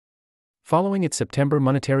Following its September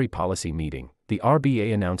monetary policy meeting, the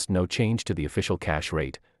RBA announced no change to the official cash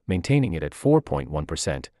rate, maintaining it at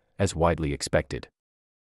 4.1%, as widely expected.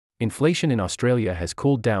 Inflation in Australia has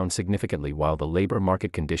cooled down significantly while the labour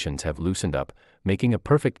market conditions have loosened up, making a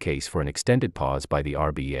perfect case for an extended pause by the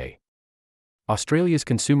RBA. Australia's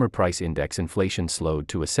consumer price index inflation slowed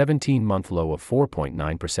to a 17-month low of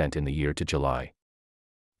 4.9% in the year to July.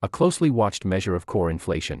 A closely watched measure of core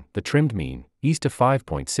inflation, the trimmed mean, eased to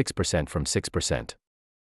 5.6% from 6%.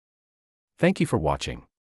 Thank you for watching.